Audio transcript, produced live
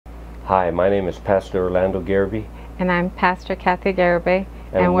Hi, my name is Pastor Orlando Garibay. And I'm Pastor Kathy Garibay.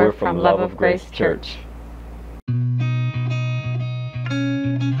 And we're from Love of Grace Church.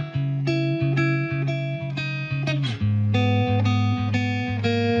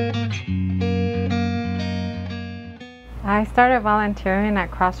 I started volunteering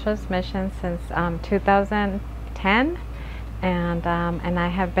at Crossroads Mission since 2010, and I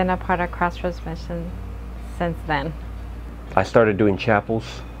have been a part of Crossroads Mission since then. I started doing chapels,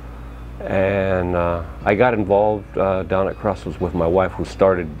 and I got involved down at Crossroads with my wife, who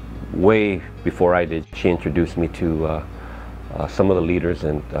started way before I did. She introduced me to some of the leaders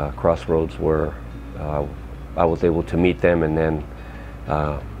in Crossroads, where I was able to meet them, and then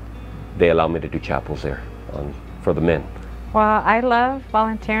they allowed me to do chapels there for the men. Well, I love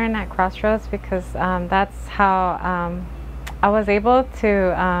volunteering at Crossroads because that's how I was able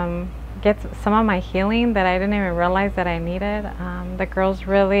to get some of my healing that I didn't even realize that I needed. The girls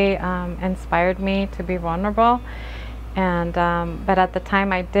really inspired me to be vulnerable, and but at the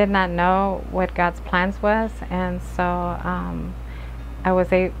time I did not know what God's plans was, and so I was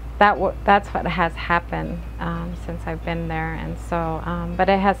that's what has happened since I've been there. And so but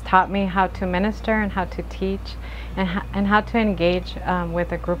it has taught me how to minister and how to teach and how to engage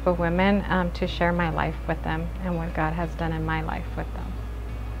with a group of women to share my life with them and what God has done in my life with them.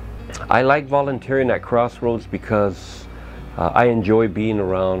 I like volunteering at Crossroads because I enjoy being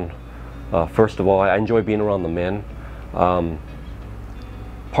around, first of all, I enjoy being around the men.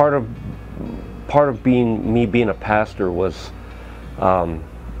 Part of me being a pastor was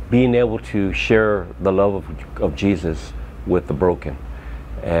being able to share the love of Jesus with the broken,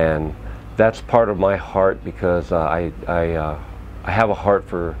 and that's part of my heart, because I have a heart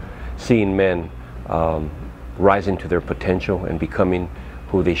for seeing men rising to their potential and becoming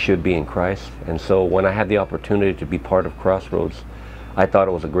who they should be in Christ. And so when I had the opportunity to be part of Crossroads, I thought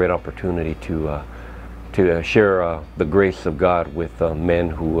it was a great opportunity to share the grace of God with men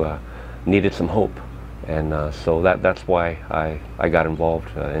who needed some hope. And so that's why I got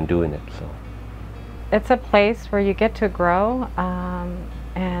involved in doing it. So it's a place where you get to grow,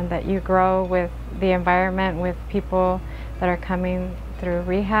 and that you grow with the environment, with people that are coming through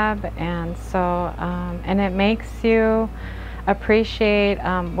rehab, and so and it makes you appreciate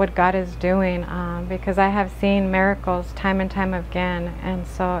what God is doing, because I have seen miracles time and time again, and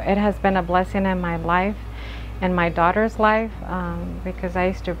so it has been a blessing in my life and my daughter's life, because I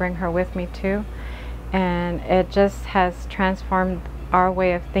used to bring her with me too, and it just has transformed our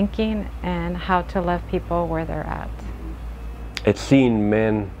way of thinking and how to love people where they're at. It's seeing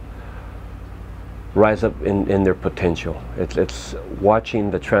men rise up in their potential. It's watching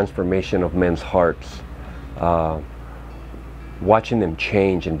the transformation of men's hearts, watching them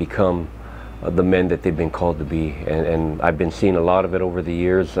change and become the men that they've been called to be. And I've been seeing a lot of it over the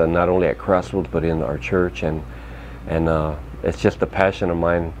years, not only at Crossroads but in our church, and it's just a passion of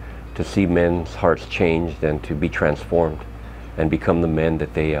mine to see men's hearts changed and to be transformed and become the men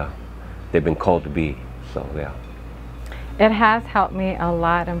that they've been called to be. So yeah. It has helped me a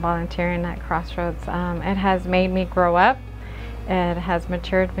lot in volunteering at Crossroads. It has made me grow up. It has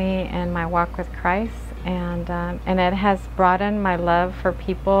matured me in my walk with Christ, and it has broadened my love for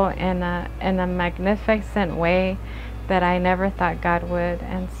people in a magnificent way that I never thought God would.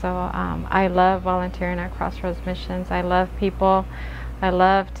 And so I love volunteering at Crossroads Missions. I love people. I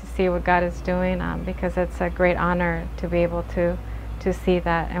love to see what God is doing, because it's a great honor to be able to see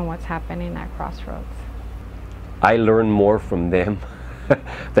that and what's happening at Crossroads. I learn more from them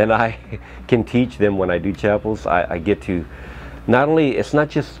than I can teach them when I do chapels. I get to, not only, it's not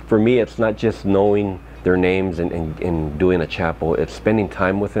just, for me, it's not just knowing their names and doing a chapel. It's spending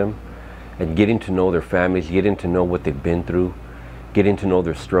time with them and getting to know their families, getting to know what they've been through, getting to know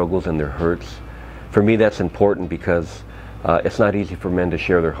their struggles and their hurts. For me, that's important, because it's not easy for men to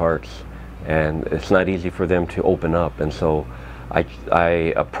share their hearts, and it's not easy for them to open up. And so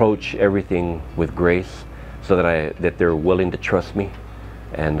I approach everything with grace, so that they're willing to trust me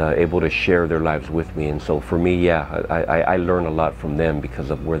and able to share their lives with me. And so for me, yeah, I learn a lot from them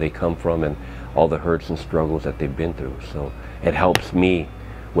because of where they come from and all the hurts and struggles that they've been through. So it helps me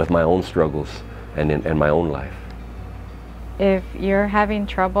with my own struggles and in my own life. If you're having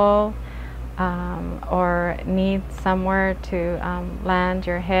trouble or need somewhere to land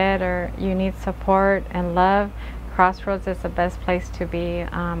your head, or you need support and love, Crossroads is the best place to be.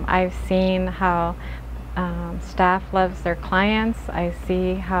 I've seen how staff loves their clients. I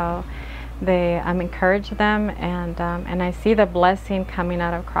see how they encourage them, and I see the blessing coming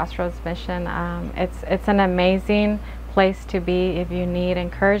out of Crossroads Mission. It's an amazing place to be if you need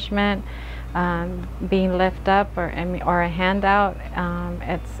encouragement, being lifted up or a handout,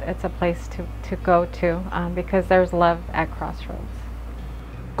 it's a place to go to because there's love at Crossroads.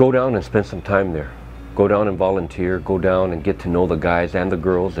 Go down and spend some time there. Go down and volunteer. Go down and get to know the guys and the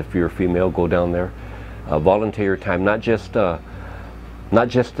girls. If you're a female, go down there. Volunteer your time, not just in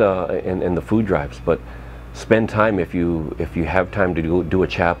the food drives, but spend time if you have time to do a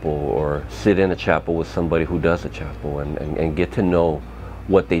chapel or sit in a chapel with somebody who does a chapel and get to know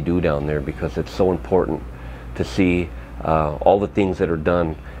what they do down there, because it's so important to see all the things that are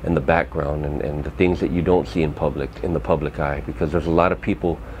done in the background and the things that you don't see in the public eye, because there's a lot of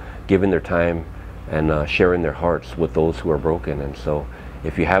people giving their time and sharing their hearts with those who are broken. And so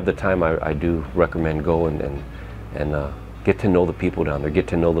if you have the time, I do recommend go and get to know the people down there, get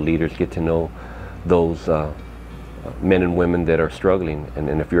to know the leaders, get to know those men and women that are struggling,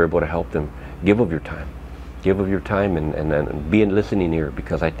 and if you're able to help them, give of your time. Give of your time and be a listening ear,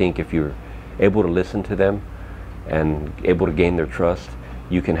 because I think if you're able to listen to them and able to gain their trust,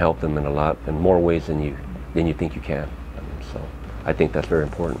 you can help them in more ways than you think you can. So I think that's very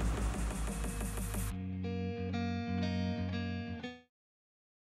important.